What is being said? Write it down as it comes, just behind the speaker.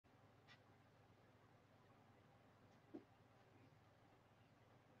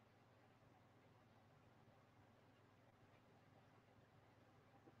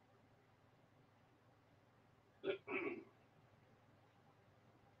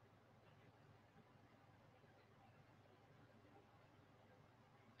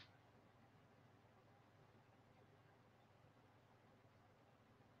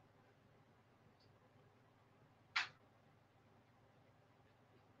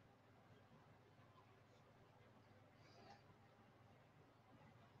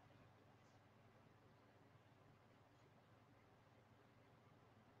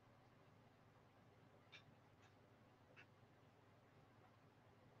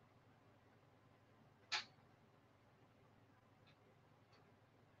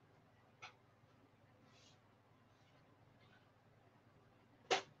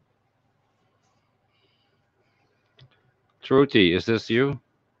Trudy, is this you?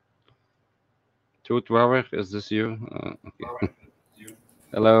 Truth Warrior, is this you? Okay.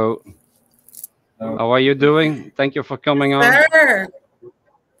 Hello. How are you doing? Thank you for coming on. Sir.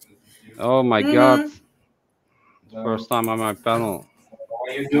 Oh my God. First time on my panel. How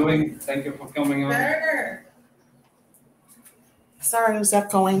are you doing? Thank you for coming on. Sir. Sorry, who's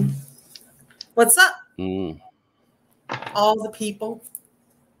that going? What's up? All the people.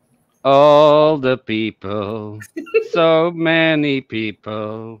 All the people. So many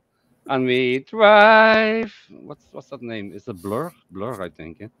people. And we drive. What's that name? Is it Blur? Blur, I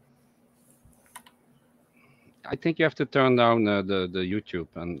think. Yeah? I think you have to turn down the YouTube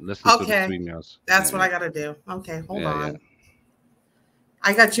and listen to the streamers. That's what I got to do. Okay, hold on.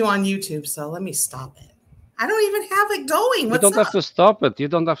 I got you on YouTube, so let me stop it. I don't even have it going. You don't have to stop it. You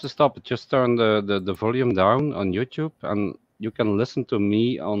don't have to stop it. Just turn the volume down on YouTube, and you can listen to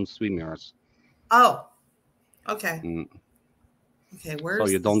me on StreamYards. Oh, okay. Okay, where's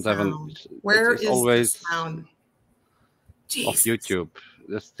so you don't the sound? Where is always the sound? Of YouTube.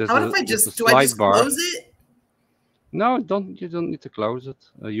 How if I just do? I just close it? No, don't. You don't need to close it.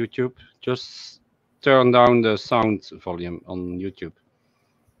 YouTube. Just turn down the sound volume on YouTube.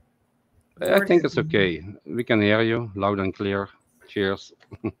 I think it's okay. We can hear you loud and clear. Cheers.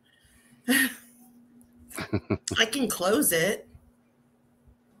 I can close it.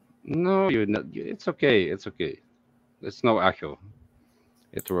 No, it's okay. It's okay. It's no echo.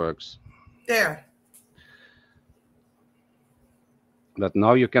 It works. There. But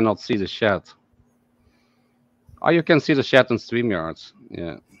now you cannot see the chat. Oh, you can see the chat on StreamYards.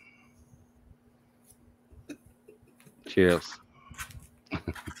 Yeah. Cheers.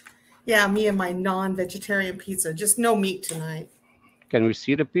 Yeah, me and my non-vegetarian pizza. Just no meat tonight. Can we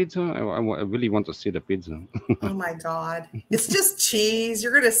see the pizza? I really want to see the pizza. Oh my God. It's just cheese.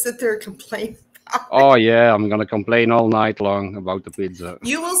 You're going to sit there and complain about Oh yeah, I'm going to complain all night long about the pizza.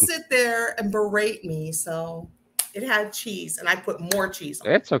 You will sit there and berate me. So it had cheese and I put more cheese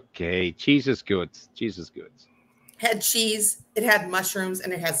on It's okay. Cheese is good. Cheese is good. Had cheese, it had mushrooms,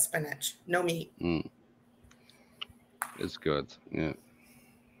 and it had spinach. No meat. It's good. Yeah.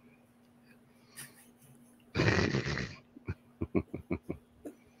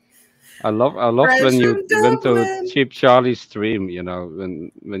 I love when you went to Cheap Charlie's stream, you know,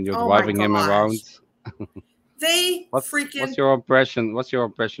 when you're driving him around. What's your impression? What's your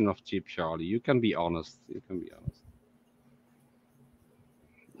impression of Cheap Charlie? You can be honest. You can be honest.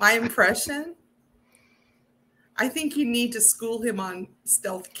 My impression? I think you need to school him on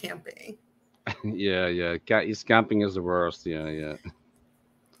stealth camping. Yeah. His camping is the worst. Yeah.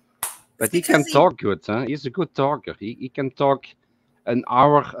 But he can talk good, huh? He's a good talker. He can talk an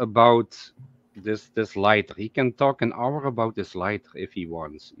hour about this lighter. He can talk an hour about this lighter if he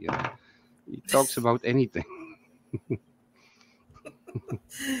wants. You know, he talks about anything.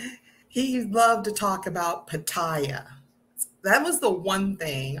 He loved to talk about Pattaya. That was the one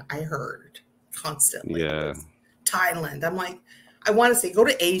thing I heard constantly. Yeah. Thailand. I'm like, I want to say, go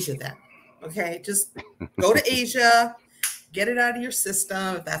to Asia then. Okay, just go to Asia, get it out of your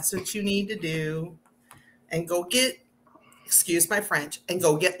system if that's what you need to do, and go get, excuse my French, and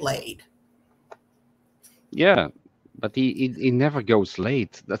go get laid. Yeah, but he never goes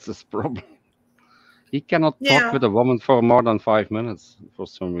late. That's his problem. He cannot talk with a woman for more than 5 minutes for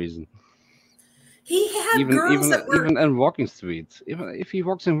some reason. He had girls that were... even in Walking Street. Even if he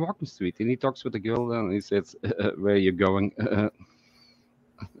walks in Walking Street and he talks with a girl and he says, "Where are you going?"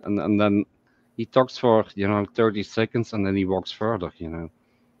 and then he talks for 30 seconds and then he walks further.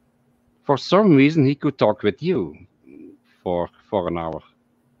 For some reason he could talk with you for an hour.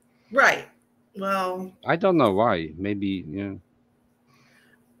 Right. Well, I don't know why. Maybe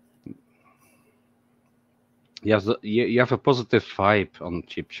you have a positive vibe on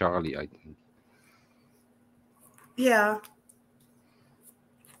Cheap Charlie, I think. Yeah,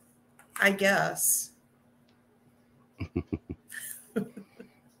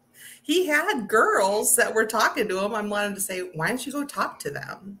 he had girls that were talking to him. I wanted to say, why don't you go talk to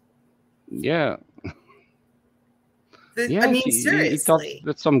them? Yeah. I Yes, mean, he talked seriously.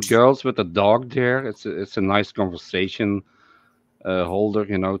 with some girls with a dog there. It's a nice conversation holder,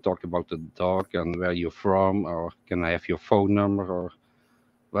 you know, talk about the dog and where you're from, or can I have your phone number, or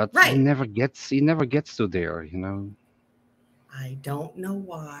but Right. he never gets to there, you know. I don't know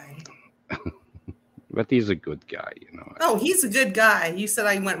why. But he's a good guy, you know. Oh, he's a good guy. You said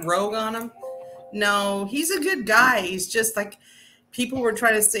I went rogue on him? No, he's a good guy. He's just like, people were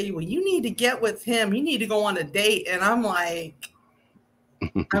trying to say, well, you need to get with him. You need to go on a date. And I'm like,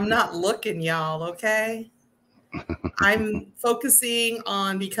 I'm not looking, y'all, okay? I'm focusing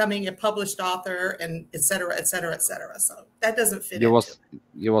on becoming a published author and et cetera, et cetera, et cetera. So that doesn't fit You into was it.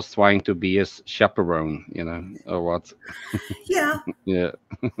 you was trying to be his chaperone, you know, or what? Yeah. Yeah.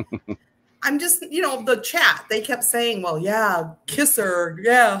 I'm just, the chat, they kept saying, well, yeah, kiss her.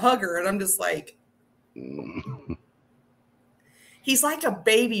 Yeah, hug her. And I'm just like, he's like a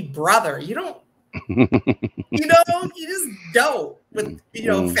baby brother. You don't, you just don't. With,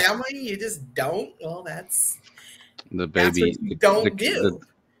 family, you just don't. Well, that's The what baby, you don't do.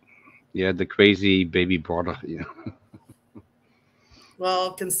 the crazy baby brother. Yeah.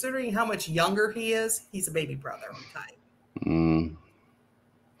 Well, considering how much younger he is, he's a baby brother type.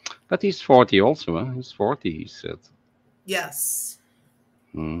 But he's 40 also. Huh? He's 40. He said. Yes.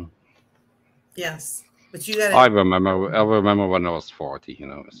 Mm. Yes. But you gotta. I remember when I was 40. You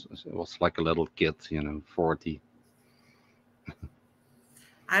know, it was like a little kid. You know, 40.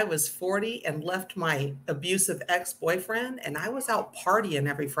 I was 40 and left my abusive ex-boyfriend, and I was out partying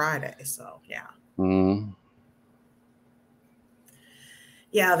every Friday. So yeah.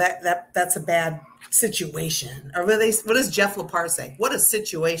 Yeah, that's a bad situation. Or what does Jeff Lepar say? What a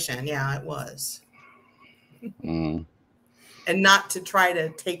situation. Yeah, it was. And not to try to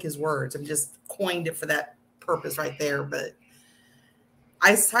take his words. I'm just coined it for that purpose right there. But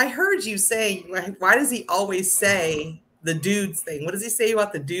I heard you say, why does he always say the dudes thing? What does he say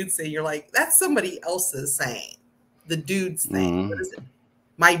about the dudes thing? You're like, that's somebody else's saying. The dudes thing. What is it?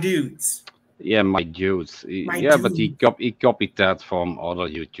 My dudes. Yeah, my dudes. But he copied that from other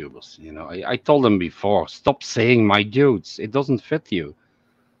YouTubers. You know, I told him before, stop saying my dudes. It doesn't fit you.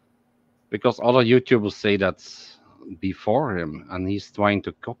 Because other YouTubers say that before him, and he's trying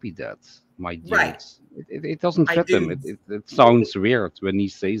to copy that. My dudes. Right. It doesn't My fit dudes. him. It sounds weird when he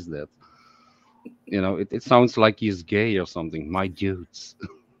says that. You know, it sounds like he's gay or something. My dudes.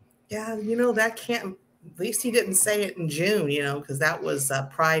 Yeah, that can't. At least he didn't say it in June, because that was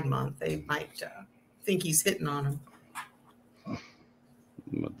Pride Month. They might think he's hitting on him.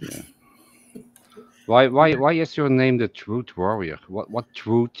 But yeah. Why is your name the Truth Warrior? What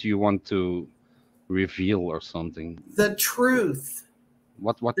truth do you want to reveal or something? The truth.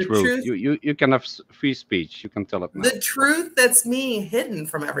 What truth? You can have free speech. You can tell it now. The truth that's being hidden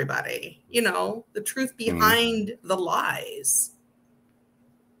from everybody. The truth behind the lies.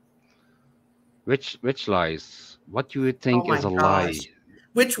 Which lies? What do you think is a lie?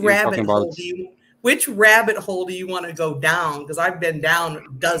 Which rabbit hole do you want to go down? Because I've been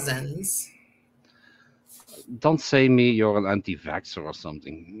down dozens. Don't say me you're an anti-vaxxer or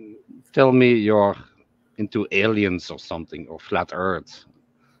something. Tell me you're into aliens or something, or flat Earth.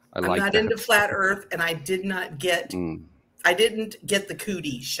 I'm not into flat Earth, and I did not get. I didn't get the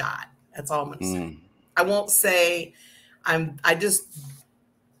cootie shot. That's all I'm going to say. I won't say I just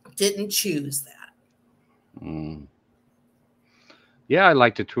didn't choose that. Yeah, I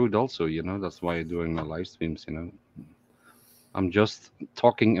like the truth also, that's why I'm doing my live streams, I'm just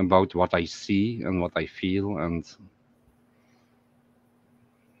talking about what I see and what I feel,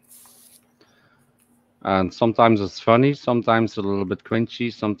 and sometimes it's funny, sometimes a little bit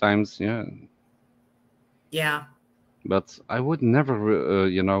cringy, sometimes yeah, but I would never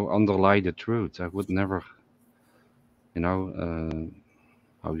underlie the truth. I would never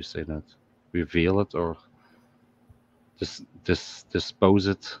how you say that, reveal it or dispose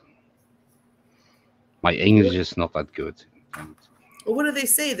it. My English is not that good. Well, what do they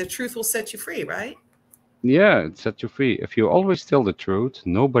say? The truth will set you free, right? Yeah, it sets you free. If you always tell the truth,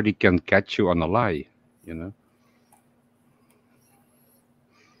 nobody can catch you on a lie,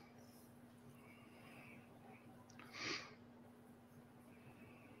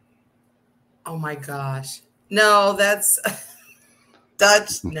 Oh my gosh. No, that's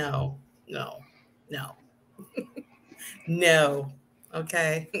Dutch. No. No.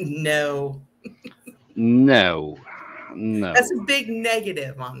 Okay. No. No. That's a big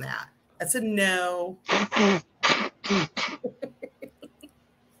negative on that. That's a no.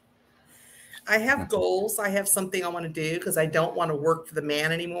 I have goals. I have something I want to do because I don't want to work for the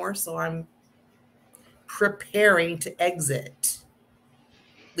man anymore. So I'm preparing to exit,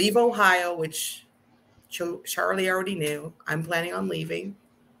 leave Ohio, which Charlie already knew. I'm planning on leaving.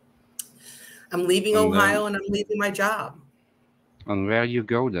 I'm leaving And Ohio and I'm leaving my job. and where you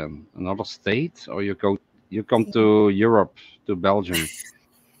go then? Another state, or you come to Europe, to Belgium?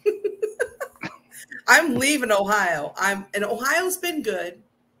 I'm leaving Ohio. And Ohio's been good.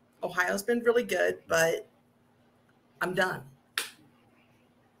 Ohio's been really good, but I'm done.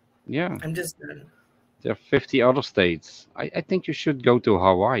 Yeah, I'm just done. there are 50 other states. I think you should go to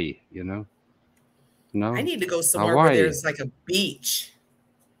Hawaii. I No, need to go somewhere where Hawaii. there's like a beach.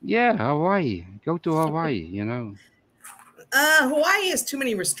 Yeah, Hawaii. Go to Hawaii. Hawaii has too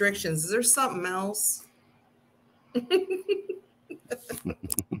many restrictions. Is there something else?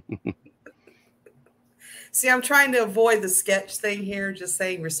 See, I'm trying to avoid the sketch thing here, just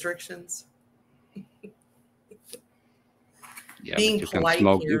saying restrictions. Yeah, Being but you can polite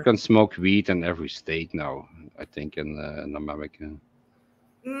smoke. You here. can smoke weed in every state now. I think in America.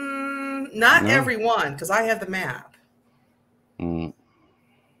 Not No. everyone, because I have the map. Mm.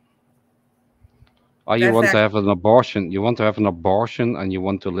 Oh, you In want to fact, have an abortion? You want to have an abortion, and you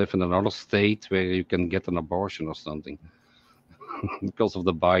want to live in another state where you can get an abortion or something because of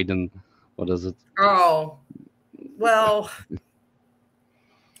the Biden. What is it? oh, well,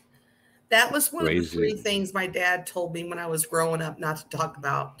 that was one of the Crazy. 3 things my dad told me when I was growing up not to talk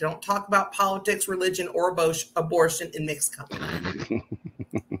about. Don't talk about politics, religion, or abortion in mixed company.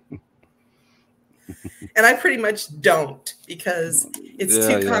 And I pretty much don't because it's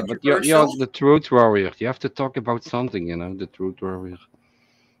Yeah, too yeah, but you're controversial. the truth warrior. You have to talk about something, the truth warrior.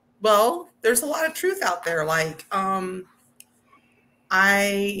 Well, there's a lot of truth out there. Like,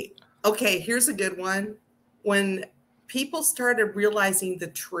 okay, here's a good one. When people started realizing the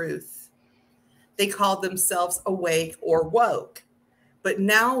truth, they called themselves awake or woke. But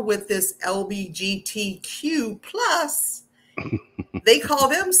now with this LBGTQ plus, they call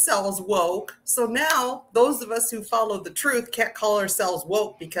themselves woke. So now those of us who follow the truth can't call ourselves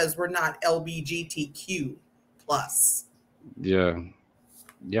woke because we're not LBGTQ plus. Yeah,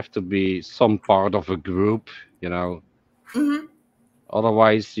 you have to be some part of a group. Mm-hmm.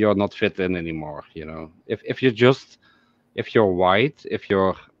 Otherwise, you're not fit in anymore. If you're white, if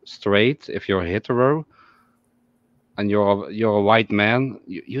you're straight, if you're hetero, and you're a white man,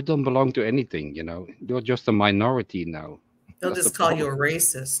 you don't belong to anything. You're just a minority now. They'll That's the just call you a problem.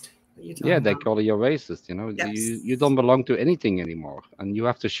 racist. What are you Yeah, talking they about? call you a racist. You Yes. don't belong to anything anymore, and you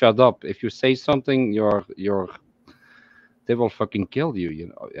have to shut up. If you say something, they will fucking kill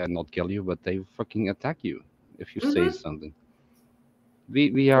you. And not kill you, but they fucking attack you if you say Mm-hmm. something.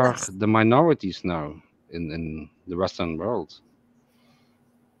 We are Yes. the minorities now in the Western world.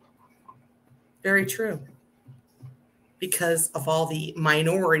 Very true. Because of all the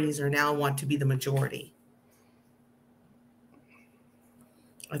minorities are now want to be the majority.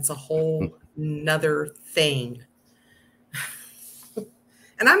 It's a whole nother thing.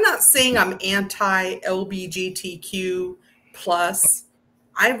 And I'm not saying I'm anti-LBGTQ plus.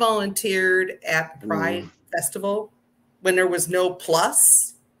 I volunteered at the Mm. Pride Festival when there was no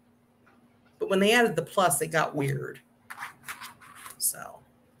plus. But when they added the plus, it got weird. So,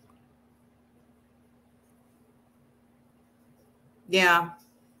 yeah.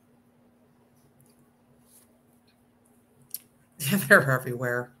 Yeah, they're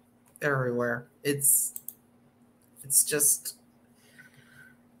everywhere. They're everywhere. It's just,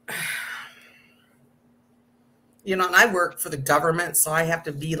 and I work for the government, so I have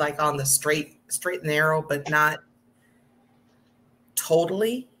to be like on the straight and narrow, but not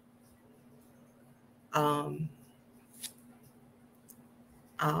totally. But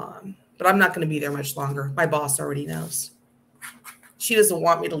I'm not going to be there much longer. My boss already knows. She doesn't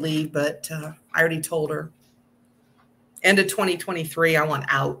want me to leave, but I already told her. End of 2023, I want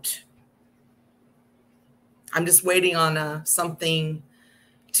out. I'm just waiting on something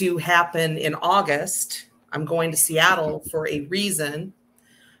to happen in August. I'm going to Seattle for a reason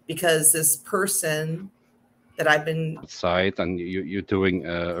because this person that I've been Outside, and you're doing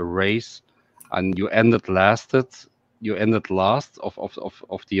a race, and you ended last of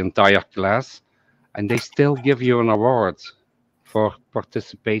the entire class, and they still give you an award for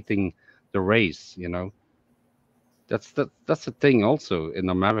participating the race. That's a thing also in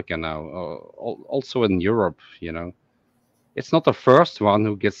America now, also in Europe. It's not the first one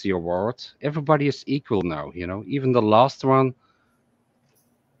who gets the award. Everybody is equal now. Even the last one,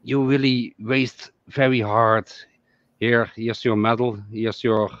 you really raced very hard. Here's your medal. Here's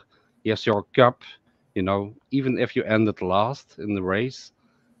your cup. Even if you ended last in the race,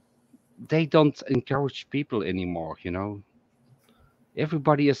 they don't encourage people anymore, you know.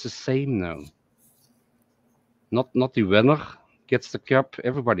 Everybody is the same now. Not the winner gets the cup.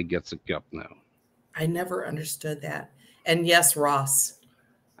 Everybody gets a cup now. I never understood that. And yes, Ross.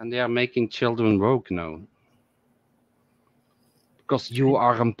 And they are making children woke now. Because you I,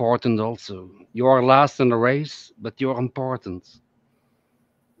 are important also. You are last in the race, but you are important.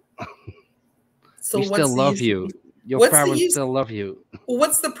 so We still what's the love use? you. Your What's the parents use? still love you.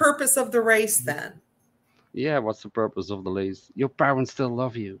 What's the purpose of the race then? Yeah, what's the purpose of the race? Your parents still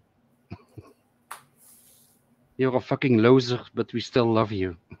love you. You're a fucking loser, but we still love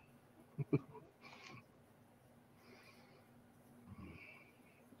you.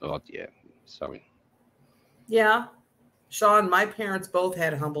 Oh, yeah. Sorry. Yeah. Sean, my parents both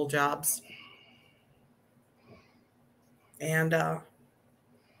had humble jobs. And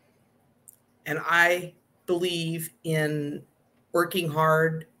I believe in working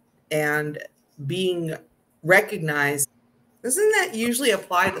hard and being recognized. Doesn't that usually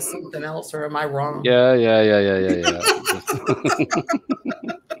apply to something else, or am I wrong? Yeah.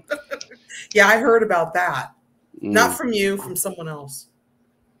 Yeah, I heard about that. Not Mm, from you, from someone else.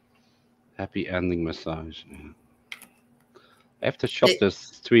 happy ending massage. Yeah. I have to chop They, this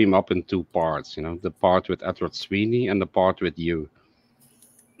stream up in two parts, you know, the part with Edward Sweeney and the part with you.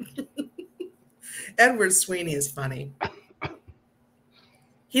 Edward Sweeney is funny.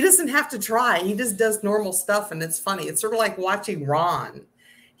 He doesn't have to try. He just does normal stuff and it's funny. It's sort of like watching Ron.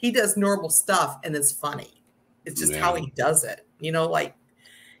 He does normal stuff and it's funny. It's just how Yeah. he does it. You know, like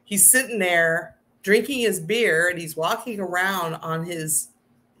he's sitting there drinking his beer and he's walking around on his,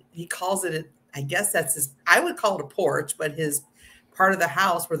 he calls it, I guess that's his, I would call it a porch, but his part of the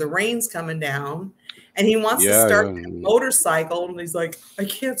house where the rain's coming down. And he wants to start Yeah. that motorcycle. And he's like, I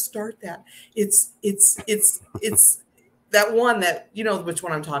can't start that. It's that one that, you know, which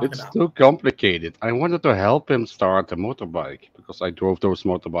one I'm talking It's about. too complicated. I wanted to help him start a motorbike because I drove those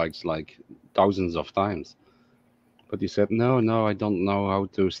motorbikes like thousands of times. But he said, no, I don't know how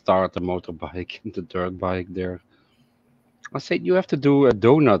to start a motorbike, the dirt bike there. I said, you have to do a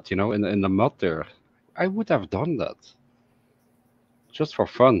donut, you know, in the mud there. I would have done that just for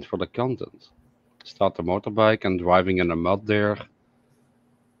fun, for the content. Start the motorbike and driving in the mud there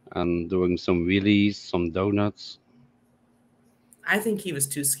and doing some wheelies, some donuts. I think he was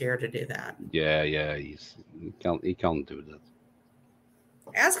too scared to do that. Yeah, he can't do that.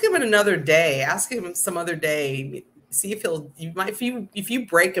 Ask him in another day. Ask him some other day. See if he'll, you might, if you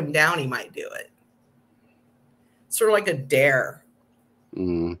break him down, he might do it. Sort of like a dare.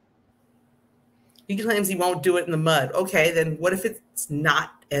 Mm. He claims he won't do it in the mud. Okay, then what if it's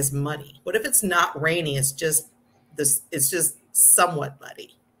not as muddy? What if it's not raining? It's just this. It's just somewhat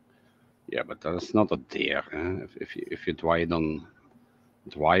muddy. Yeah, but that's not a dare. If you drive on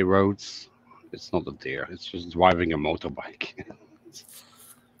dry roads, it's not a dare. It's just driving a motorbike.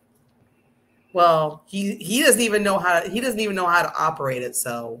 Well, he doesn't even know how to, he doesn't even know how to operate it.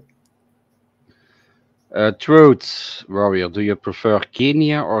 So Truth, Warrior, do you prefer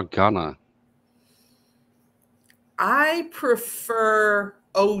Kenya or Ghana? I prefer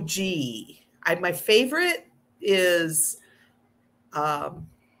OG. My favorite is, um,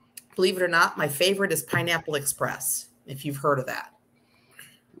 believe it or not, my favorite is Pineapple Express. If you've heard of that.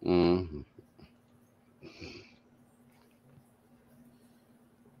 Mm.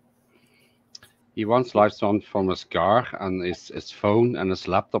 He once live streamed from his car, and his phone and his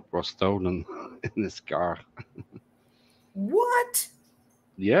laptop were stolen in his car. What?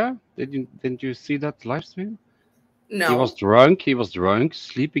 Yeah, didn't you see that live stream? He was No. drunk. He was drunk,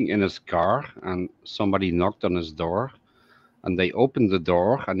 sleeping in his car, and somebody knocked on his door, and they opened the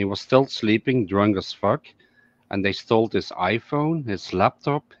door, and he was still sleeping, drunk as fuck, and they stole his iPhone, his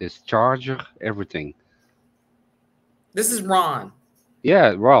laptop, his charger, everything. This is Ron.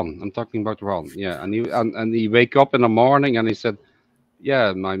 Yeah, Ron. I'm talking about Ron. Yeah, and he wake up in the morning and he said,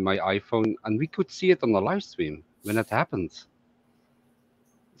 "Yeah, my iPhone," and we could see it on the live stream when it happened.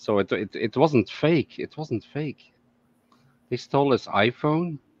 So it wasn't fake. It wasn't fake. They stole his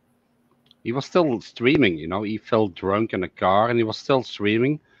iPhone. He was still streaming, you know. He felt drunk in a car and he was still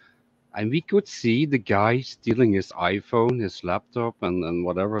streaming. And we could see the guy stealing his iPhone, his laptop, and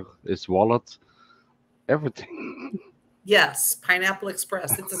whatever, his wallet, everything. Yes, Pineapple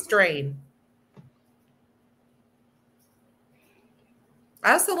Express. It's a strain.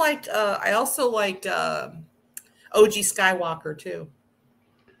 I also liked OG Skywalker too.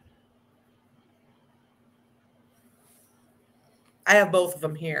 I have both of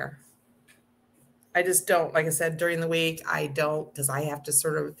them here. I just don't, like I said, during the week, I don't, because I have to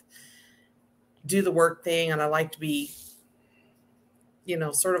sort of do the work thing and I like to be,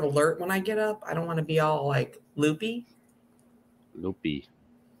 sort of alert when I get up. I don't want to be all like loopy. Loopy.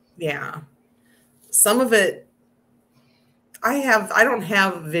 Yeah. Some of it I don't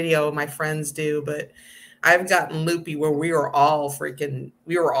have video, my friends do, but I've gotten loopy where we were all token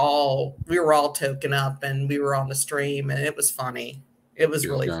up and we were on the stream and it was funny. It was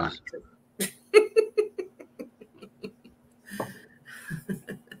really fun.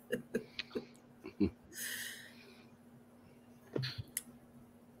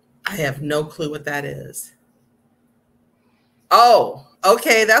 I have no clue what that is. Oh,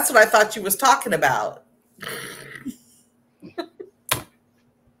 okay. That's what I thought you was talking about.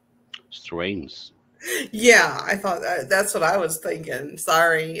 Strange. Yeah, I thought that's what I was thinking.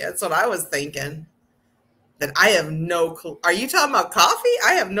 Sorry. That's what I was thinking. That I have no clue. Are you talking about coffee?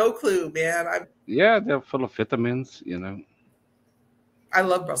 I have no clue, man. Yeah, they're full of vitamins, I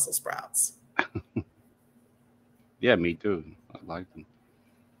love Brussels sprouts. Yeah, me too. I like them.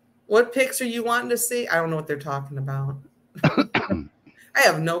 What pics are you wanting to see? I don't know what they're talking about. I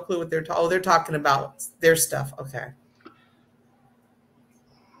have no clue what they're talking. Oh, they're talking about their stuff. Okay.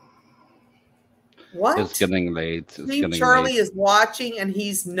 What? It's getting late. Charlie is watching and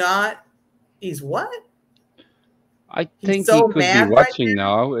he's not. He's what? I think he could be watching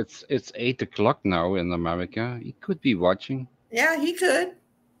now. It's 8 o'clock now in America. He could be watching. Yeah, he could.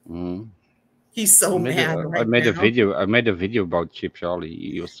 Mm. He's so mad. I made a video about Chip Charlie.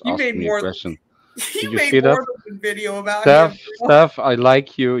 He was asking me a question. You made more than a video about him. Steff, I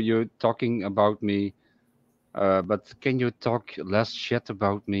like you. You're talking about me, but can you talk less shit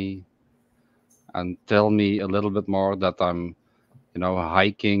about me and tell me a little bit more that I'm,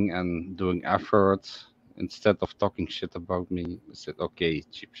 hiking and doing efforts instead of talking shit about me? I said, okay,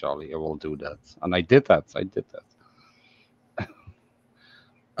 Chip Charlie, I will do that, and I did that.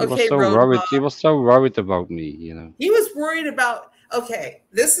 He was so worried. He was so worried about me, He was worried about. Okay,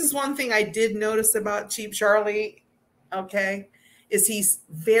 this is one thing I did notice about Cheap Charlie. Okay, is he's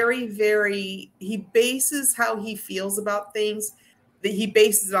very, very. He bases how he feels about things. That he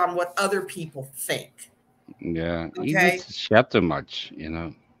bases it on what other people think. Yeah, he just chat too much,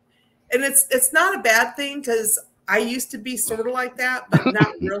 And it's not a bad thing because I used to be sort of like that, but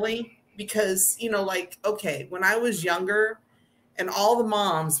not really. Because okay, when I was younger. And all the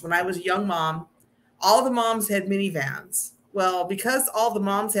moms, when I was a young mom, all the moms had minivans. Well, because all the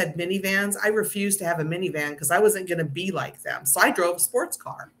moms had minivans, I refused to have a minivan because I wasn't going to be like them. So I drove a sports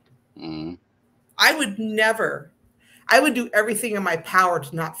car. Mm. I would do everything in my power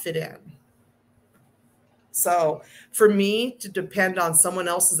to not fit in. So for me to depend on someone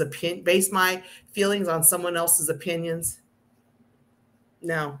else's opinion, base my feelings on someone else's opinions,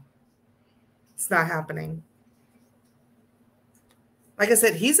 no, it's not happening. Like I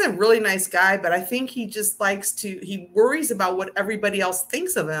said, he's a really nice guy, but I think he just he worries about what everybody else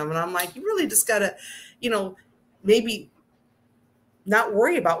thinks of him. And I'm like, you really just got to, maybe not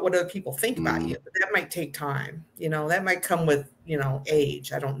worry about what other people think about you. But that might take time. That might come with,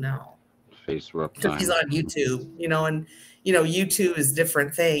 age. I don't know. Facebook. Because he's on YouTube, and, YouTube is a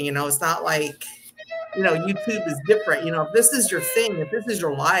different thing. It's not like, YouTube is different. If this is your thing, if this is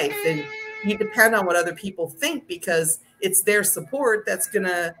your life, then you depend on what other people think because it's their support that's going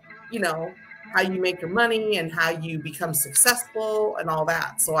to, how you make your money and how you become successful and all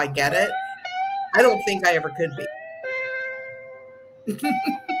that. So I get it. I don't think I ever could be.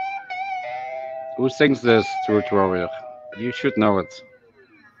 Who sings this, Truth Warrior? You should know it.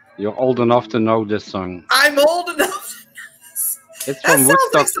 You're old enough to know this song. I'm old enough. It's from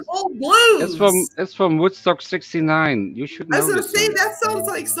Woodstock. Like some old blues. It's from Woodstock '69. You should know. I was gonna say that sounds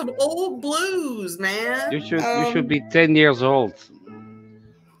like some old blues, man. You should be 10 years old.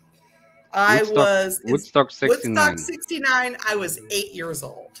 Woodstock '69. Woodstock '69. I was 8 years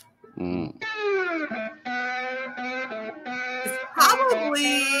old. Mm. It's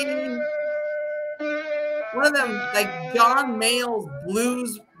probably one of them, like John Mayall's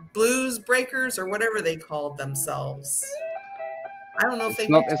blues breakers or whatever they called themselves. I don't know if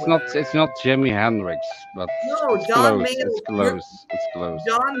it's not Jimi Hendrix, but no, John Mayall. It's close. It's close.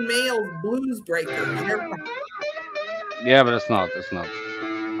 John Mayall's Blues Breakers. Yeah, but it's not.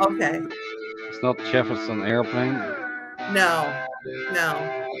 Okay. It's not Jefferson Airplane. No.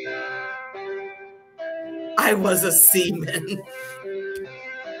 I was a seaman.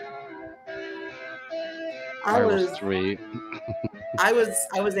 I was 3. I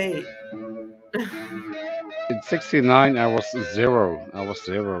was 8. In '69, I was 0.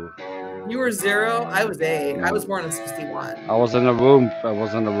 You were 0? I was 8. Yeah. I was born in '61. I was in a room,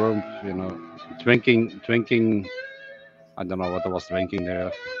 drinking. I don't know what I was drinking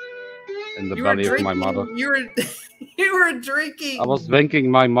there. in the You were belly of my mother. drinking. You were drinking. I was drinking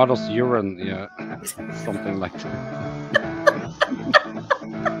my mother's urine. Yeah, something like that.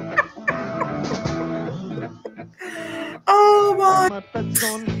 Oh my! My bed's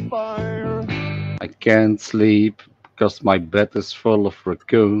on fire. I can't sleep because my bed is full of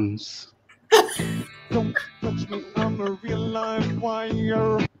raccoons. Don't touch me, I'm a real live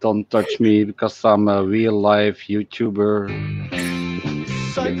wire. Don't touch me because I'm a real life YouTuber.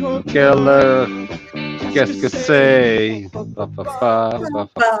 Psycho Killer, qu'est-ce que c'est? Fa, fa, fa, fa,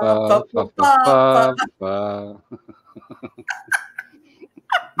 fa, fa, fa, fa, fa.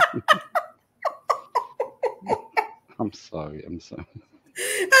 I'm sorry.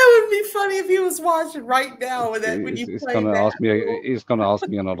 That would be funny if he was watching right now when you He's play gonna that. ask me. He's gonna ask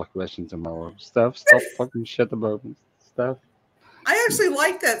me another question tomorrow. Steff, stop talking shit about me. Steff. I actually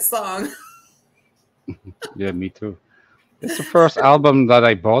like that song. Yeah, me too. It's the first album that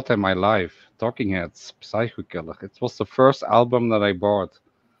I bought in my life. Talking Heads, Psycho Killer. It was the first album that I bought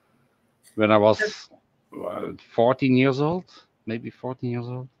when I was 14 years old, maybe 14 years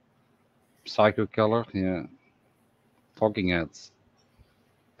old. Psycho Killer, yeah. Talking Heads.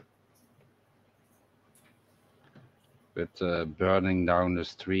 With Burning Down the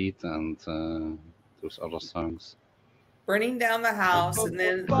Street and those other songs. Burning Down the House, and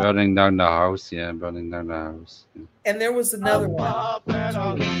then Burning Down the House, yeah, Burning Down the House. Yeah. and there was another one.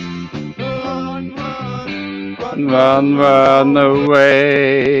 Run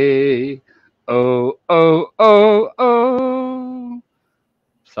away. Oh, oh, oh, oh.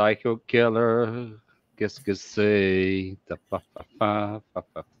 Psycho Killer. Qu'est-ce que c'est? Da, fa, fa, fa, fa,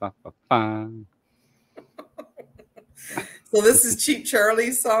 fa, fa, fa, fa. So this is Cheap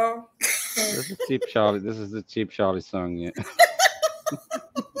Charlie's song. This is Cheap Charlie. This is the Cheap Charlie song, yeah.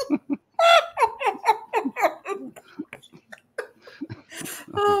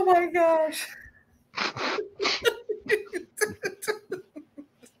 Oh my gosh.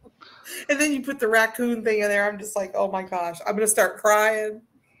 And then you put the raccoon thing in there. I'm just like, oh my gosh, I'm gonna start crying.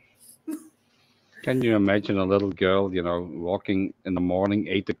 Can you imagine a little girl, walking in the morning,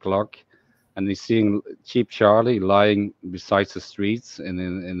 8 o'clock, and he's seeing Cheap Charlie lying beside the streets in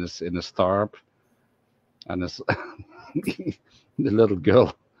a starve, and the little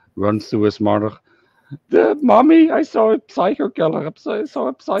girl runs to his mother. Mommy, I saw a psycho killer. I saw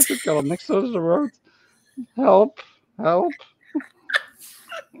a psycho killer next to the road. Help! Help!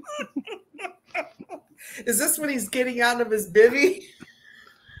 Is this when he's getting out of his bivvy?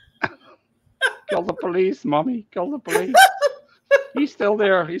 Call the police, Mommy. Call the police. He's still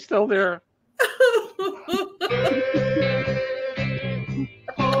there. He's still there.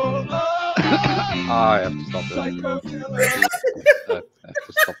 I have to stop it. I have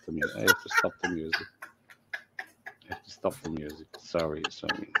to stop the music. I have to stop the music. I have to stop the music. Sorry. That's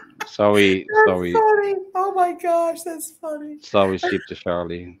funny. Oh my gosh, that's funny. Sorry, Sheep to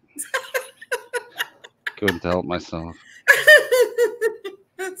Charlie. Couldn't help myself.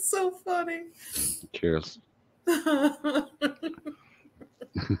 That's so funny. Cheers.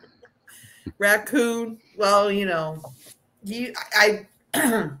 Raccoon. Well,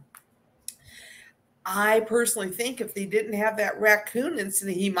 I personally think if they didn't have that raccoon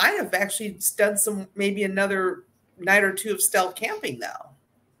incident, he might have actually done maybe another night or two of stealth camping though.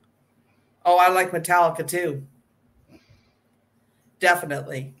 Oh, I like Metallica too.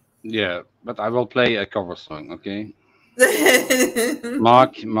 Definitely. Yeah, but I will play a cover song, okay?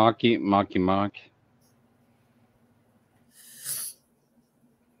 Marky Mark.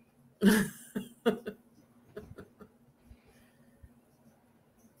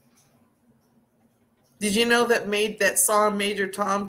 Did you know that song Major Tom